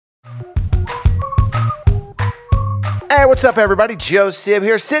Hey, what's up, everybody? Joe Sib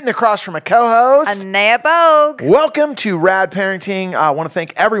here, sitting across from a co-host. Anaya Bogue. Welcome to Rad Parenting. I want to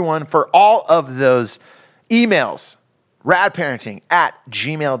thank everyone for all of those emails.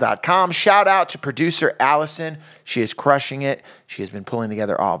 radparenting@gmail.com. Shout out to producer Allison. She is crushing it. She has been pulling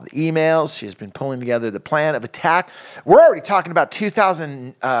together all of the emails. She has been pulling together the plan of attack. We're already talking about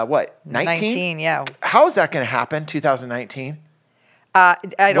 2019? Yeah. How is that going to happen, 2019? I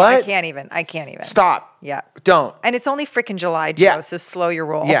What? can't even. Stop. Yeah. Don't. And it's only freaking July, Joe, Yeah. so slow your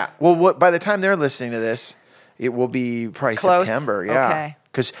roll. Yeah. Well, by the time they're listening to this, it will be probably Close? September. Yeah. Okay.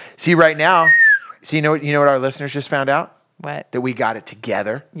 Because see, right now, you know what our listeners just found out? What? That we got it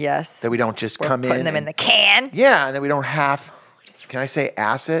together. Yes. That we don't just We're come putting in. them in the can. Yeah, and then we don't half. Can I say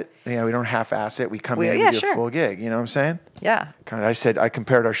ass it? Yeah, we don't half ass it. We come in and we do a full gig. You know what I'm saying? Yeah. I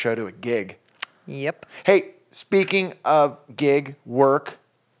compared our show to a gig. Yep. Hey, speaking of gig work,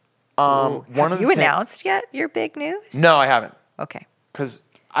 Have you announced yet your big news? No, I haven't. Okay. Because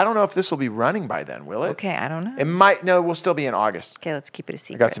I don't know if this will be running by then, will it? Okay, I don't know. It might. No, we'll still be in August. Okay, let's keep it a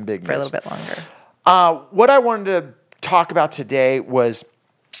secret. got some big for a news. little bit longer. What I wanted to talk about today was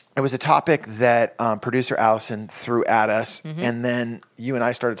it was a topic that producer Allison threw at us, and then you and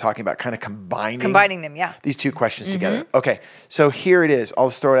I started talking about kind of combining them, yeah. these two questions together. Okay, so here it is. I'll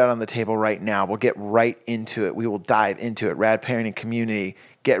just throw it out on the table right now. We'll get right into it. We will dive into it. Rad Parenting Community,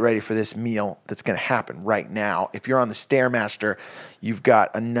 get ready for this meal that's going to happen right now. If you're on the Stairmaster, you've got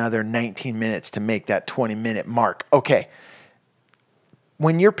another 19 minutes to make that 20-minute mark. Okay,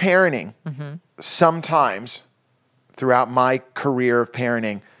 when you're parenting, sometimes throughout my career of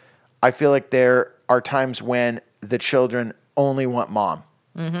parenting, I feel like there are times when the children only want mom.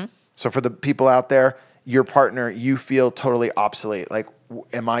 So for the people out there, your partner, you feel totally obsolete. Like,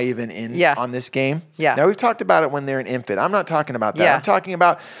 am I even in on this game? Yeah. Now, we've talked about it when they're an infant. I'm not talking about that. Yeah. I'm talking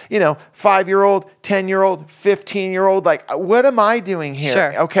about, 5-year-old, 10-year-old, 15-year-old. Like, what am I doing here?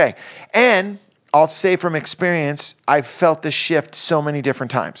 Sure. Okay. And I'll say from experience, I've felt this shift so many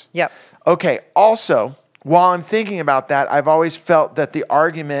different times. Yep. Okay. Also, while I'm thinking about that, I've always felt that the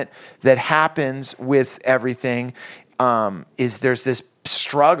argument that happens with everything is there's this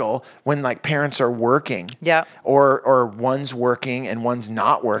struggle when like parents are working, or one's working and one's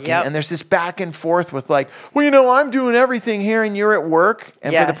not working, and there's this back and forth with like, well, I'm doing everything here and you're at work,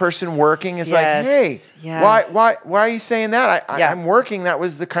 and for the person working, it's like, hey, why are you saying that? I'm working. That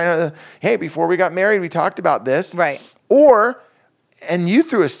was the kind of hey, before we got married, we talked about this, Right? And you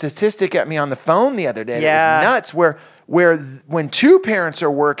threw a statistic at me on the phone the other day that was nuts, where when two parents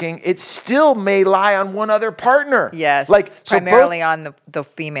are working, it still may lie on one other partner. Yes, primarily on the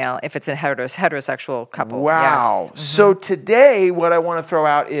female, if it's a heterosexual couple. Wow. Yes. So today, what I want to throw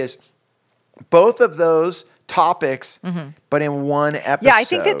out is both of those topics, but in one episode. Yeah, I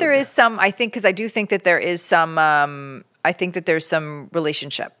think that there is some, because I do think that there is some, I think that there's some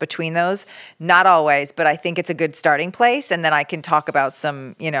relationship between those. Not always, but I think it's a good starting place. And then I can talk about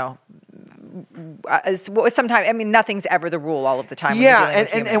some, sometimes, nothing's ever the rule all of the time. Yeah,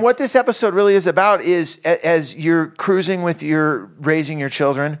 and what this episode really is about is as you're cruising with raising your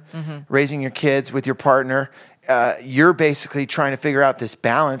children, raising your kids with your partner, you're basically trying to figure out this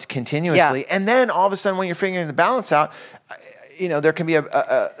balance continuously. And then all of a sudden when you're figuring the balance out, there can be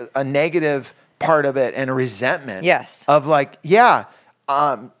a negative part of it and a resentment of like,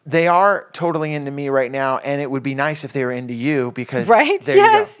 they are totally into me right now, and it would be nice if they were into you because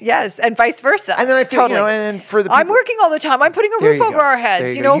yes, and vice versa. And then I feel, and for the people, I'm working all the time. I'm putting a roof over our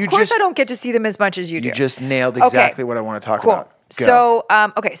heads. Of course I don't get to see them as much as you do. You just nailed exactly what I want to talk about. Go. So,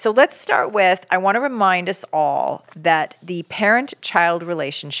 so let's start with, I want to remind us all that the parent-child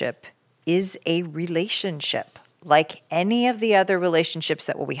relationship is a relationship, like any of the other relationships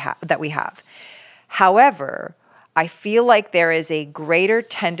that we have. However, I feel like there is a greater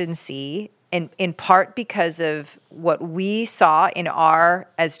tendency, in part because of what we saw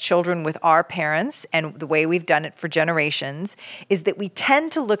as children with our parents and the way we've done it for generations, is that we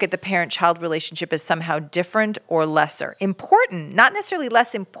tend to look at the parent-child relationship as somehow different or lesser. Important, not necessarily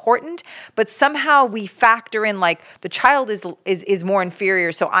less important, but somehow we factor in like the child is more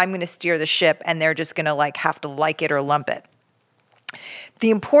inferior, so I'm going to steer the ship and they're just going to like have to like it or lump it.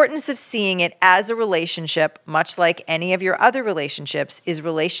 The importance of seeing it as a relationship, much like any of your other relationships, is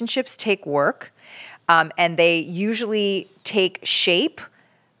relationships take work, and they usually take shape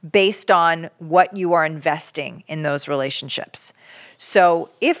based on what you are investing in those relationships. So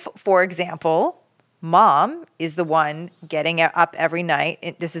if, for example, mom is the one getting up every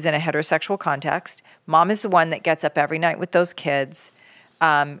night, this is in a heterosexual context, mom is the one that gets up every night with those kids,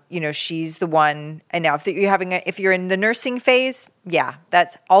 She's the one. And now if you're in the nursing phase, yeah,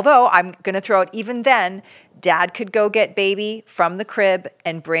 although I'm going to throw out, even then, dad could go get baby from the crib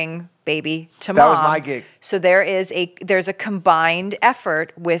and bring baby to mom. That was my gig. So there's a combined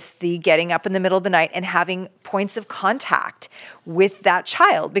effort with the getting up in the middle of the night and having points of contact with that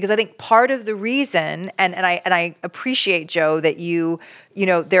child. Because I think part of the reason, and I appreciate, Joe, that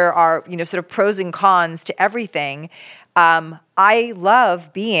there are, sort of pros and cons to everything. I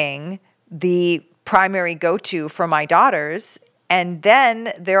love being the primary go-to for my daughters. And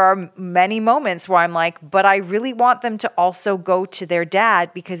then there are many moments where I'm like, but I really want them to also go to their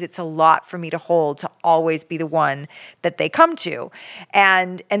dad, because it's a lot for me to hold, to always be the one that they come to.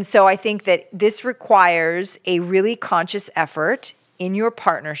 And so I think that this requires a really conscious effort in your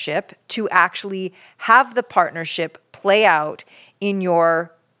partnership to actually have the partnership play out in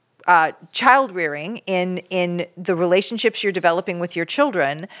your child rearing, in the relationships you're developing with your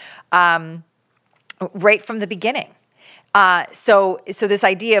children, right from the beginning. So this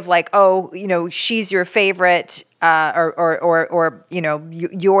idea of like, she's your favorite, or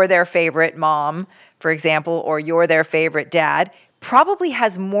you're their favorite mom, for example, or you're their favorite dad, probably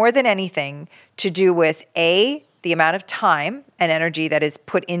has more than anything to do with the amount of time and energy that is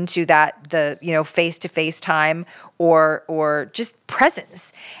put into that, face-to-face time or just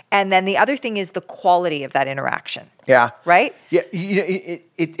presence. And then the other thing is the quality of that interaction. Yeah. Right? Yeah.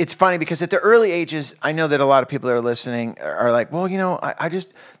 It's funny because at the early ages, I know that a lot of people that are listening are like, well,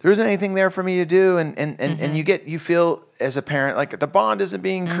 there isn't anything there for me to do. And you feel as a parent, like the bond isn't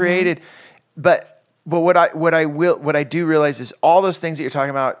being created. But what I do realize is all those things that you're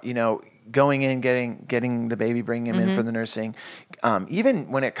talking about, going in, getting the baby, bringing him in for the nursing, even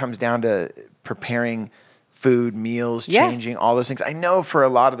when it comes down to preparing food, meals, changing, all those things. I know for a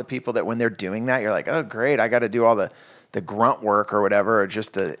lot of the people that when they're doing that, you're like, oh, great, I got to do all the grunt work or whatever, or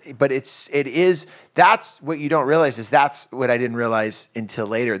just that's what you don't realize is that's what I didn't realize until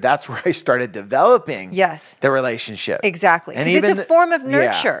later. That's where I started developing the relationship. Exactly. And it's a form of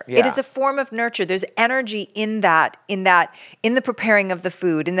nurture. Yeah. It is a form of nurture. There's energy in the preparing of the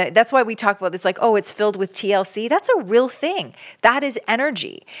food. And that's why we talk about this, like, oh, it's filled with TLC. That's a real thing. That is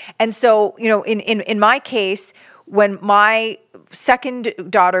energy. And so, in my case, when my second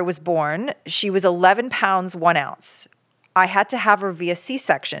daughter was born, she was 11 pounds, 1 ounce. I had to have her via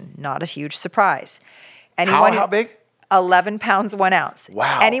C-section. Not a huge surprise. How big? 11 pounds, 1 ounce.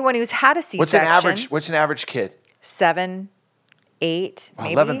 Wow. Anyone who's had a C-section. What's an average kid? 7, 8,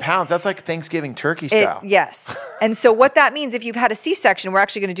 maybe. 11 pounds. That's like Thanksgiving turkey style. Yes. And so what that means, if you've had a C-section, we're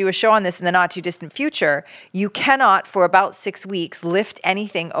actually going to do a show on this in the not too distant future, you cannot, for about 6 weeks, lift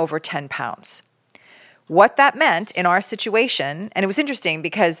anything over 10 pounds. What that meant in our situation, and it was interesting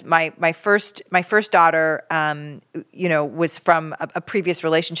because my first daughter, was from a previous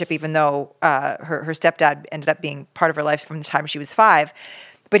relationship, even though her stepdad ended up being part of her life from the time she was 5,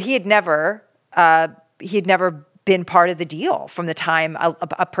 but he had never been part of the deal from the time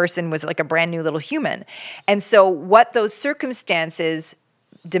a person was like a brand new little human. And so what those circumstances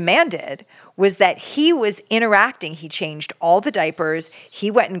demanded was that he was interacting. He changed all the diapers. He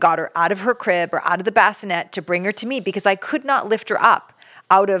went and got her out of her crib or out of the bassinet to bring her to me because I could not lift her up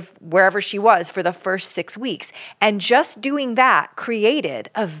out of wherever she was for the first 6 weeks. And just doing that created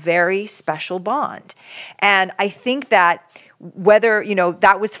a very special bond. And I think that whether,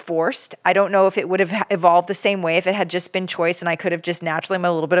 that was forced, I don't know if it would have evolved the same way if it had just been choice and I could have just naturally, I'm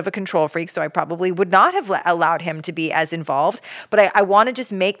a little bit of a control freak, so I probably would not have allowed him to be as involved. But I want to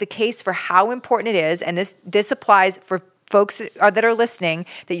just make the case for how important it is, and this applies for folks that are listening,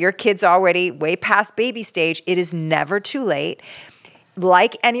 that your kid's already way past baby stage. It is never too late.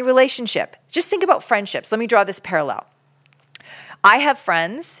 Like any relationship, just think about friendships. Let me draw this parallel. I have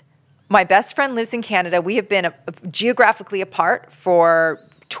friends. My best friend lives in Canada. We have been geographically apart for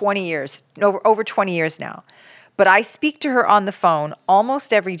 20 years, over 20 years now. But I speak to her on the phone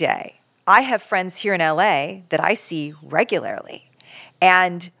almost every day. I have friends here in LA that I see regularly.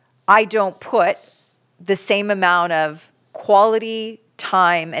 And I don't put the same amount of quality,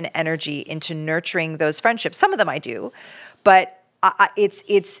 time, and energy into nurturing those friendships. Some of them I do. But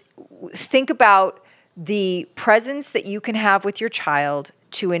it's think about the presence that you can have with your child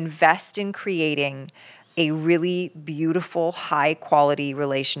to invest in creating a really beautiful, high-quality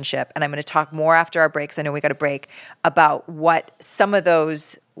relationship. And I'm going to talk more after our breaks. I know we got a break about what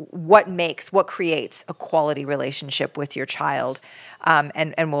creates a quality relationship with your child.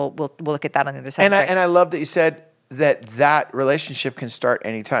 And we'll look at that on the other side. And I love that you said that relationship can start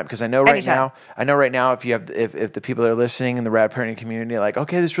anytime. Because I know right now, if the people that are listening in the rad parenting community are like,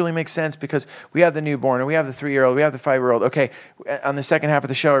 okay, this really makes sense because we have the newborn and we have the 3-year-old, we have the 5-year-old. Okay, on the second half of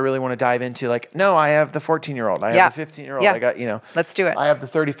the show, I really want to dive into like, no, I have the 14-year-old, I have the 15-year-old, I got, let's do it. I have the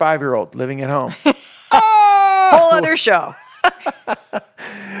 35-year-old living at home. Whole other show.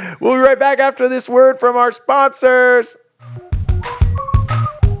 We'll be right back after this word from our sponsors.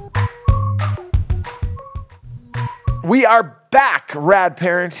 We are back, Rad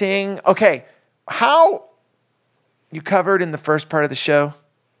Parenting. Okay, how you covered in the first part of the show,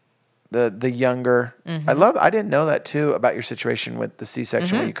 the younger. I didn't know that too about your situation with the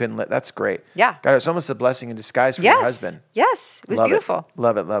C-section where you couldn't let. That's great. Yeah. God, it's almost a blessing in disguise for your husband. Yes, it was beautiful.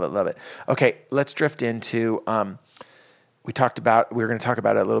 Love it. Okay, let's drift into. We were going to talk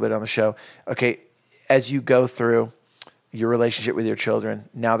about it a little bit on the show. Okay, as you go through your relationship with your children,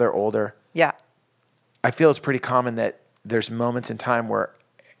 now they're older. Yeah. I feel it's pretty common that there's moments in time where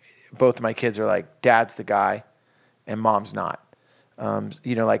both of my kids are like, Dad's the guy and Mom's not.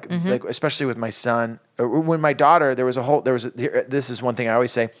 Like especially with my son. When my daughter, this is one thing I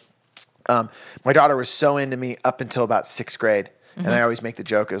always say. My daughter was so into me up until about 6th grade. And I always make the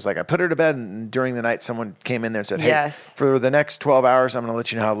joke. It was like, I put her to bed and during the night, someone came in there and said, hey, for the next 12 hours, I'm going to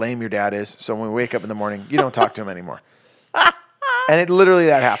let you know how lame your dad is. So when we wake up in the morning, you don't talk to him anymore. And it literally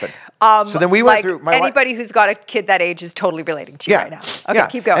that happened. So then we went through. Anybody who's got a kid that age is totally relating to you right now. Okay,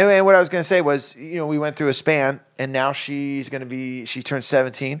 keep going. And what I was going to say was, we went through a span, and now she turned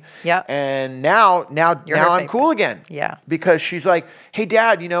 17. Yeah. And now I'm cool again. Yeah. Because she's like, hey,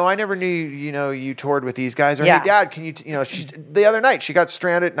 Dad, I never knew, you toured with these guys. Or, hey, Dad, can you, the other night she got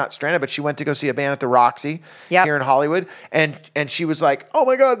not stranded, but she went to go see a band at the Roxy here in Hollywood. And she was like, oh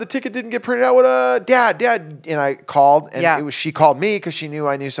my God, the ticket didn't get printed out. What Dad. And I called, and she called me because she knew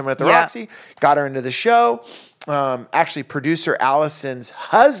I knew someone at the Roxy, got her into the show. Actually, producer Allison's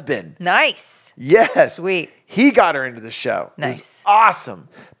husband. Nice. Yes. Sweet. He got her into the show. Nice. It was awesome.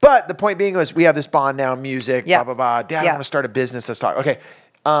 But the point being was we have this bond now, music, blah, blah, blah. Dad, I want to start a business. Let's talk. Okay.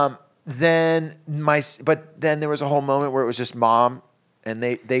 Then there was a whole moment where it was just Mom, and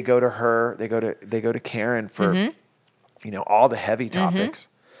they go to her, they go to Karen for, all the heavy topics,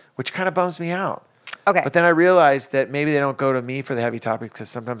 which kind of bums me out. Okay. But then I realized that maybe they don't go to me for the heavy topics because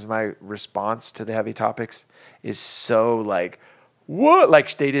sometimes my response to the heavy topics is so like, what?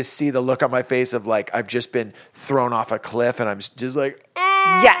 Like they just see the look on my face of like, I've just been thrown off a cliff and I'm just like,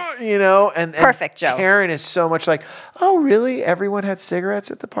 yes, and perfect, Joe. Karen is so much like, oh, really? Everyone had cigarettes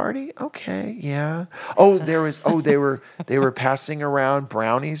at the party? Okay. Yeah. Oh, they were passing around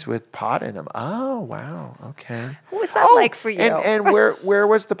brownies with pot in them. Oh, wow. Okay. What was that like for you? And where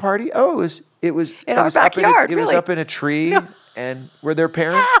was the party? Oh, it was in our backyard. It was up in a tree. No. And were their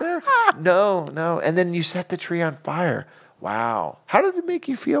parents there? No. And then you set the tree on fire. Wow. How did it make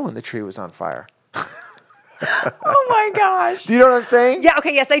you feel when the tree was on fire? Oh my gosh. Do you know what I'm saying? Yeah,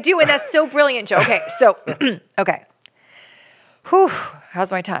 okay, yes, I do. And that's so brilliant, Joe. Okay, so, okay. Whew,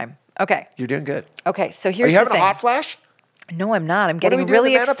 how's my time? Okay. You're doing good. Okay, so here's the thing. Are you having a hot flash? No, I'm not. I'm getting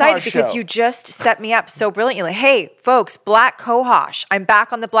really excited because you just set me up so brilliantly. Hey, folks, Black Cohosh. I'm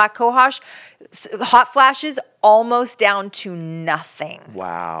back on the Black Cohosh. Hot flashes almost down to nothing.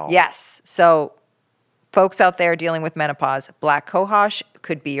 Wow. Yes. So folks out there dealing with menopause, Black Cohosh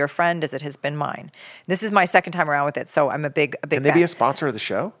could be your friend as it has been mine. This is my second time around with it, so I'm a big fan. Can they be a sponsor of the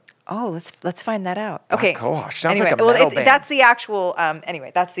show? Oh, let's find that out. Okay. Black Cohosh. Sounds like a metal band. That's the actual,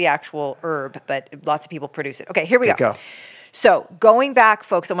 that's the actual herb, but lots of people produce it. Okay, here we go. So going back,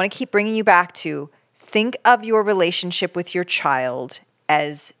 folks, I want to keep bringing you back to think of your relationship with your child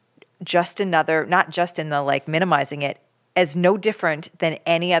as just another, not just in the like minimizing it, as no different than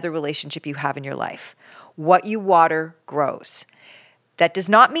any other relationship you have in your life. What you water grows. That does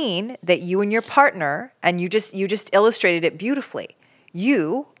not mean that you and your partner, and you just illustrated it beautifully.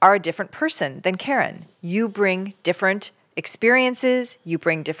 You are a different person than Karen. You bring different experiences, you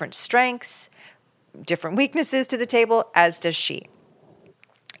bring different strengths, different weaknesses to the table, as does she.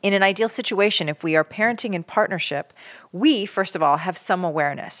 In an ideal situation, if we are parenting in partnership, we, first of all, have some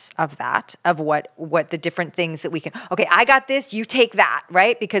awareness of that, of what the different things that we can, okay, I got this, you take that,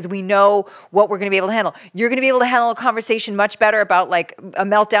 right? Because we know what we're going to be able to handle. You're going to be able to handle a conversation much better about like a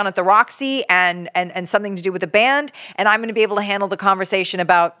meltdown at the Roxy and something to do with the band, and I'm going to be able to handle the conversation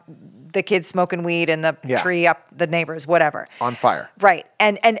about the kids smoking weed and the tree up the neighbors, whatever. On fire. Right.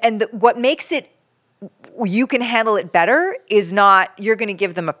 And what makes it you can handle it better is not you're going to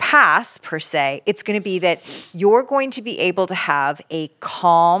give them a pass per se. It's going to be that you're going to be able to have a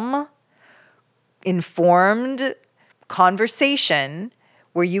calm, informed conversation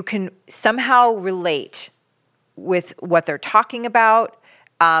where you can somehow relate what they're talking about.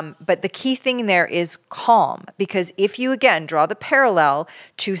 But the key thing there is calm, because if you, again, draw the parallel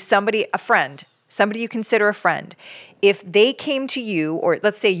to somebody you consider a friend, if they came to you, or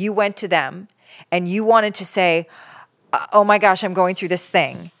let's say you went to them and you wanted to say, oh my gosh, I'm going through this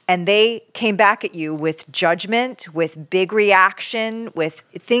thing, and they came back at you with judgment, with big reaction, with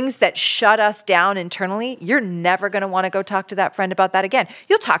things that shut us down internally, you're never going to want to go talk to that friend about that again.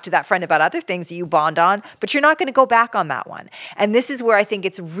 You'll talk to that friend about other things that you bond on, but you're not going to go back on that one. And this is where I think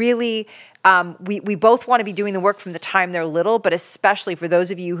it's really, we both want to be doing the work from the time they're little, but especially for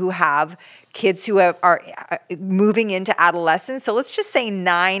those of you who have kids who are moving into adolescence. So let's just say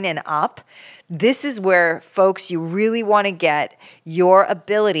 9 and up. This is where, folks, you really want to get your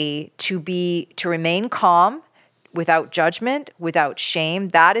ability to remain calm, without judgment, without shame.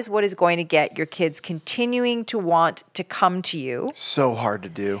 That is what is going to get your kids continuing to want to come to you. So hard to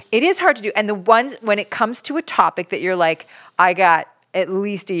do. It is hard to do. And the ones, when it comes to a topic that you're like, I got at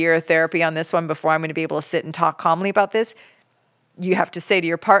least a year of therapy on this one before I'm going to be able to sit and talk calmly about this, you have to say to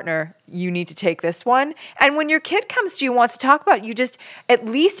your partner, you need to take this one. And when your kid comes to you and wants to talk about it, you just at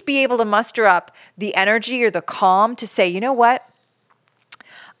least be able to muster up the energy or the calm to say, you know what?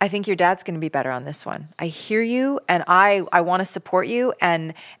 I think your dad's going to be better on this one. I hear you, and I want to support you,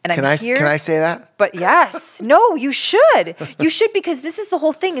 and I'm here. Can I say that? But yes, no, you should. You should, because this is the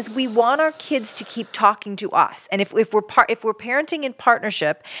whole thing: is we want our kids to keep talking to us, and if we're parenting in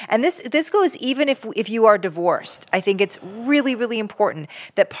partnership, and this goes even if you are divorced, I think it's really, really important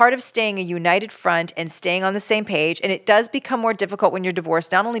that part of staying a united front and staying on the same page, and it does become more difficult when you're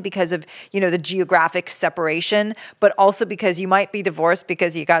divorced, not only because of the geographic separation, but also because you might be divorced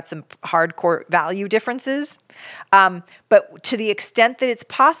because you got some hardcore value differences. But to the extent that it's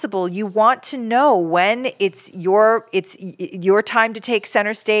possible, you want to know when it's your time to take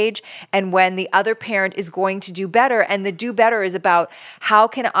center stage and when the other parent is going to do better. And the do better is about how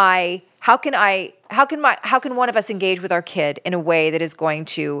can one of us engage with our kid in a way that is going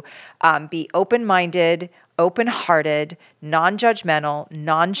to be open-minded, open-hearted, non-judgmental,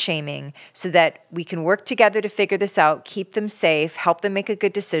 non-shaming, so that we can work together to figure this out, keep them safe, help them make a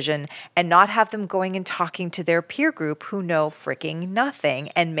good decision, and not have them going and talking to their peer group who know freaking nothing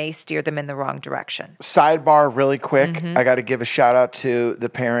and may steer them in the wrong direction. Sidebar really quick. I got to give a shout out to the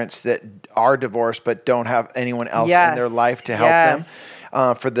parents that are divorced but don't have anyone else in their life to help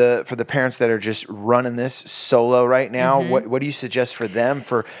them. For the parents that are just running this solo right now, what do you suggest for them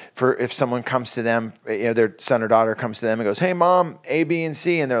for if someone comes to them, their son or daughter comes to them and goes, hey mom, A, B, and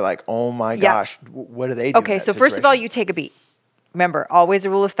C, and they're like, oh my gosh, what do they do? Okay, so first of all, you take a beat. Remember, always a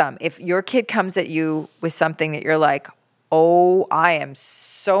rule of thumb. If your kid comes at you with something that you're like, oh, I am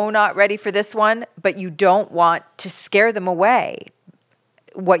so not ready for this one, but you don't want to scare them away,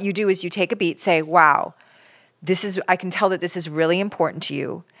 what you do is you take a beat, say, wow, I can tell that this is really important to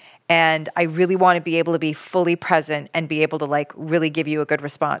you. And I really want to be able to be fully present and be able to really give you a good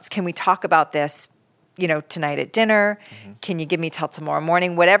response. Can we talk about this, tonight at dinner? Can you give me till tomorrow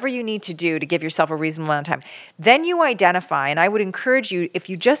morning? Whatever you need to do to give yourself a reasonable amount of time. Then you identify, and I would encourage you, if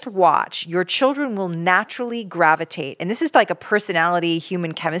you just watch, your children will naturally gravitate. And this is like a personality,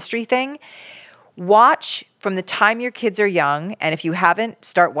 human chemistry thing. Watch from the time your kids are young, and if you haven't,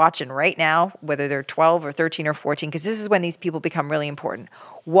 start watching right now, whether they're 12 or 13 or 14, because this is when these people become really important.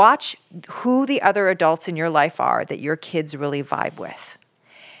 Watch who the other adults in your life are that your kids really vibe with.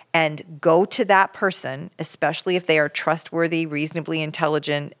 And go to that person, especially if they are trustworthy, reasonably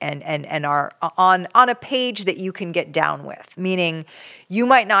intelligent, and are on a page that you can get down with. Meaning, you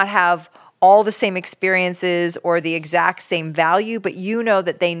might not have all the same experiences or the exact same value, but you know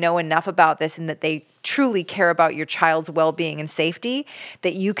that they know enough about this and that they truly care about your child's well-being and safety,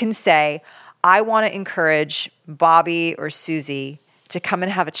 that you can say, I want to encourage Bobby or Susie to come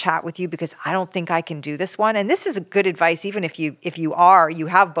and have a chat with you because I don't think I can do this one. And this is a good advice, even if you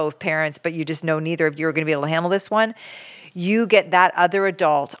have both parents, but you just know neither of you are going to be able to handle this one. You get that other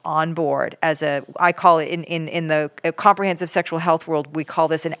adult on board as I call it in the comprehensive sexual health world, we call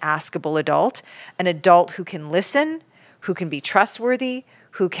this an askable adult, an adult who can listen, who can be trustworthy,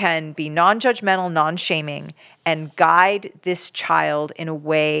 who can be non-judgmental, non-shaming, and guide this child in a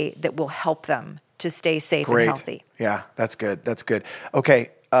way that will help them to stay safe and healthy. Yeah, that's good. That's good. Okay,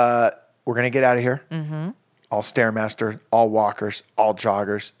 we're going to get out of here. All Stairmaster, all walkers, all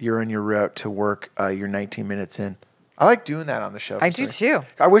joggers. You're in your route to work. You're 19 minutes in. I like doing that on the show. I do too.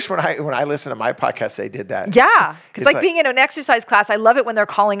 I wish when I listen to my podcast, they did that. Yeah, because being in an exercise class, I love it when they're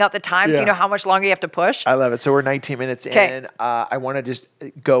calling out the time so you know how much longer you have to push. I love it. So we're 19 minutes in. I want to just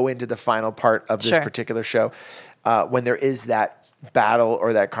go into the final part of this particular show. When there is that battle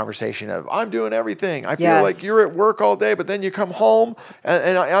or that conversation of I'm doing everything. I feel Yes. like you're at work all day, but then you come home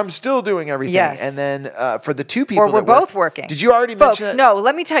and I'm still doing everything. Yes. And then for the two people Or we're that work- both working. Did you already Folks, mention that? no,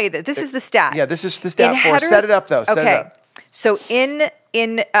 let me tell you that this is the stat. Yeah, this is the stat for set it up though. Set it up. So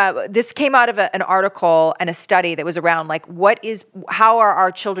this came out of an article and a study that was around like how are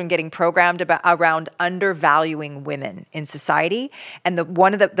our children getting programmed around undervaluing women in society, and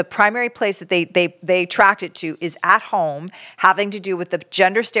one of the primary place that they tracked it to is at home, having to do with the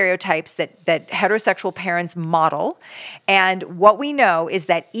gender stereotypes that heterosexual parents model. And what we know is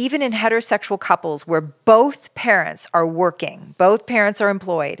that even in heterosexual couples where both parents are working, both parents are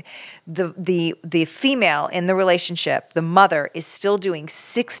employed, the female in the relationship, the mother, is still doing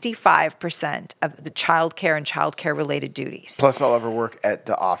 65% of the childcare and childcare related duties. Plus all of her work at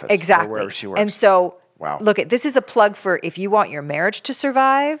the office. Exactly. Or wherever she works. And so, wow. Look, this is a plug for if you want your marriage to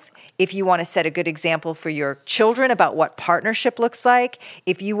survive, if you want to set a good example for your children about what partnership looks like,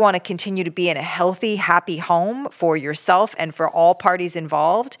 if you want to continue to be in a healthy, happy home for yourself and for all parties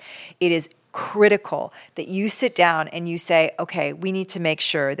involved, it is critical that you sit down and you say, okay, we need to make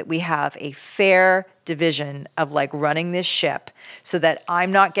sure that we have a fair division of like running this ship so that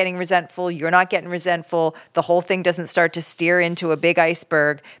I'm not getting resentful, you're not getting resentful, the whole thing doesn't start to steer into a big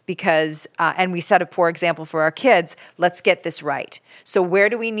iceberg because, and we set a poor example for our kids, let's get this right. So where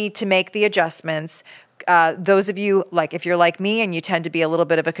do we need to make the adjustments? Those of you, like if you're like me and you tend to be a little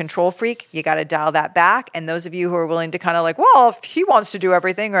bit of a control freak, you got to dial that back. And those of you who are willing to kind of like, well, if he wants to do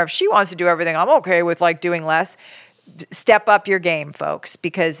everything or if she wants to do everything, I'm okay with like doing less. Step up your game, folks,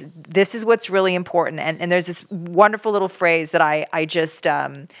 because this is what's really important. And there's this wonderful little phrase that I just,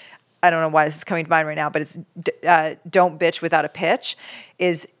 I don't know why this is coming to mind right now, but it's don't bitch without a pitch,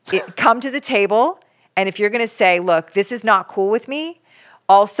 come to the table. And if you're going to say, look, this is not cool with me,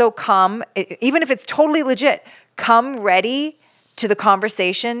 also come, even if it's totally legit, come ready to the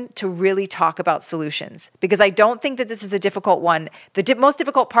conversation to really talk about solutions. Because I don't think that this is a difficult one. The most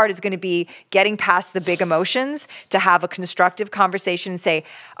difficult part is going to be getting past the big emotions to have a constructive conversation and say,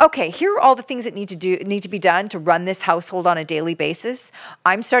 okay, here are all the things that need to be done to run this household on a daily basis.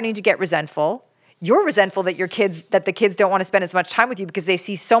 I'm starting to get resentful. You're resentful that the kids don't want to spend as much time with you because they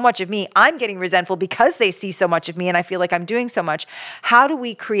see so much of me. I'm getting resentful because they see so much of me and I feel like I'm doing so much. How do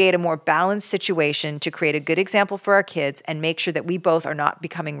we create a more balanced situation to create a good example for our kids and make sure that we both are not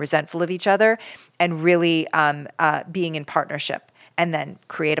becoming resentful of each other and really being in partnership, and then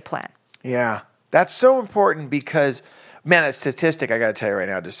create a plan? Yeah, that's so important because, man, that statistic, I got to tell you right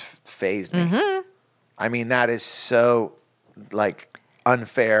now, just phased me. Mm-hmm. I mean, that is so like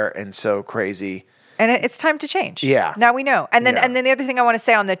unfair and so crazy. And it's time to change. Yeah. Now we know. And then the other thing I want to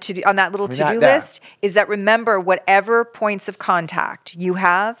say on that little to-do list is that remember, whatever points of contact you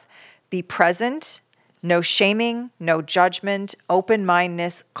have, be present, no shaming, no judgment,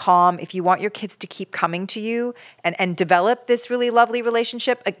 open-mindedness, calm. If you want your kids to keep coming to you and develop this really lovely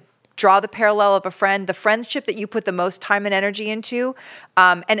relationship, draw the parallel of a friend, the friendship that you put the most time and energy into.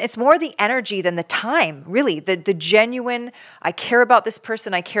 And it's more the energy than the time, really. The genuine, I care about this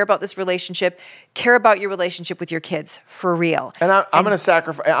person, I care about this relationship, care about your relationship with your kids, for real. And I'm going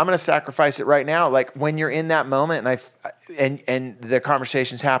to sacrifice it right now. Like when you're in that moment and the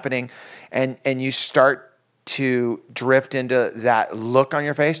conversation's happening and you start to drift into that look on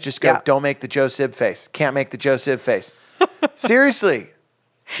your face, just go, Don't make the Joe Sib face. Can't make the Joe Sib face. Seriously.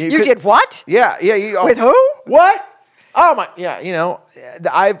 You did what? Yeah. With who? What? Oh my! Yeah,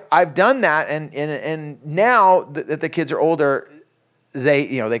 I've done that, and now that the kids are older,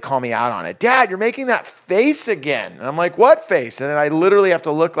 they call me out on it. Dad, you're making that face again, and I'm like, what face? And then I literally have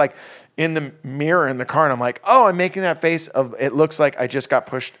to look like in the mirror in the car, and I'm like, oh, I'm making that face of it looks like I just got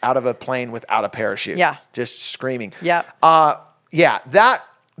pushed out of a plane without a parachute. Yeah, just screaming. Yeah.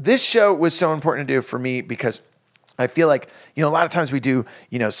 This show was so important to do for me because I feel like, a lot of times we do,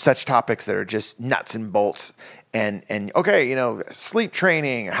 such topics that are just nuts and bolts and okay, sleep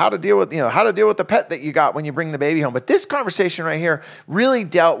training, how to deal with the pet that you got when you bring the baby home. But this conversation right here really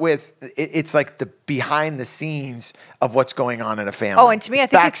dealt with, it's like the behind the scenes of what's going on in a family. Oh, and to me, I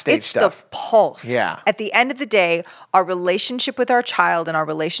think it's stuff. The pulse. Yeah. At the end of the day, our relationship with our child and our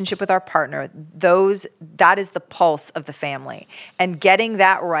relationship with our partner, that is the pulse of the family. And getting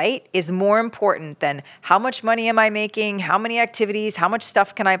that right is more important than how much money am I making, how many activities, how much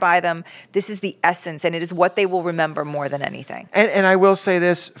stuff can I buy them. This is the essence, and it is what they will will remember more than anything. And I will say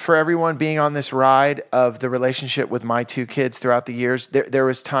this for everyone being on this ride of the relationship with my two kids throughout the years, there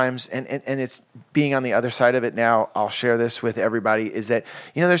was times, and it's being on the other side of it now, I'll share this with everybody, is that,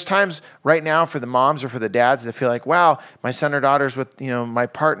 there's times right now for the moms or for the dads that feel like, wow, my son or daughter's with, my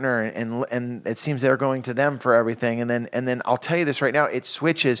partner and it seems they're going to them for everything. And then I'll tell you this right now, it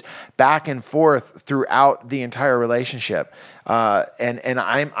switches back and forth throughout the entire relationship. And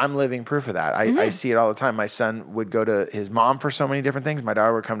I'm living proof of that. I see it all the time. My son would go to his mom for so many different things. My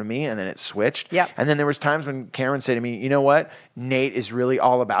daughter would come to me, and then it switched. Yep. And then there was times when Karen would say to me, you know what? Nate is really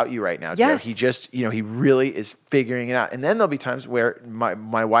all about you right now, Joe. Yes. He just, he really is figuring it out. And then there'll be times where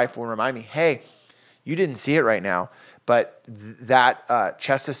my wife will remind me, hey, you didn't see it right now, but that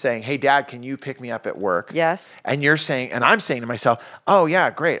Chesta's saying, hey, Dad, can you pick me up at work? Yes. And you're saying, and I'm saying to myself, oh,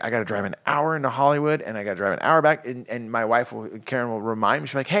 yeah, great. I got to drive an hour into Hollywood and I got to drive an hour back. And my wife, Karen, will remind me,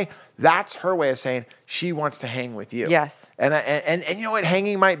 she's like, hey, that's her way of saying she wants to hang with you. Yes. And you know what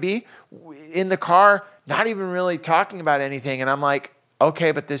hanging might be? In the car, not even really talking about anything. And I'm like,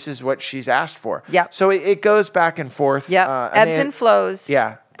 okay, but this is what she's asked for. Yeah. So it goes back and forth. Yeah. Ebbs and flows.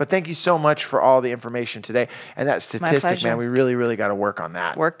 Yeah. But thank you so much for all the information today. And that statistic, man, we really, really got to work on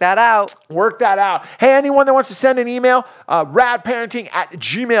that. Work that out. Work that out. Hey, anyone that wants to send an email,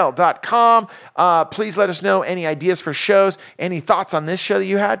 radparenting@gmail.com. Please let us know any ideas for shows, any thoughts on this show that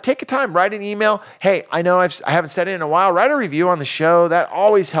you had. Take a time, write an email. Hey, I know I haven't said it in a while. Write a review on the show. That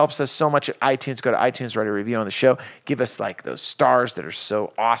always helps us so much at iTunes. Go to iTunes, write a review on the show. Give us like those stars that are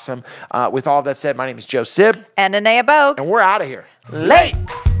so awesome. With all that said, my name is Joe Sib. And Anea Bogue. And we're out of here. Late.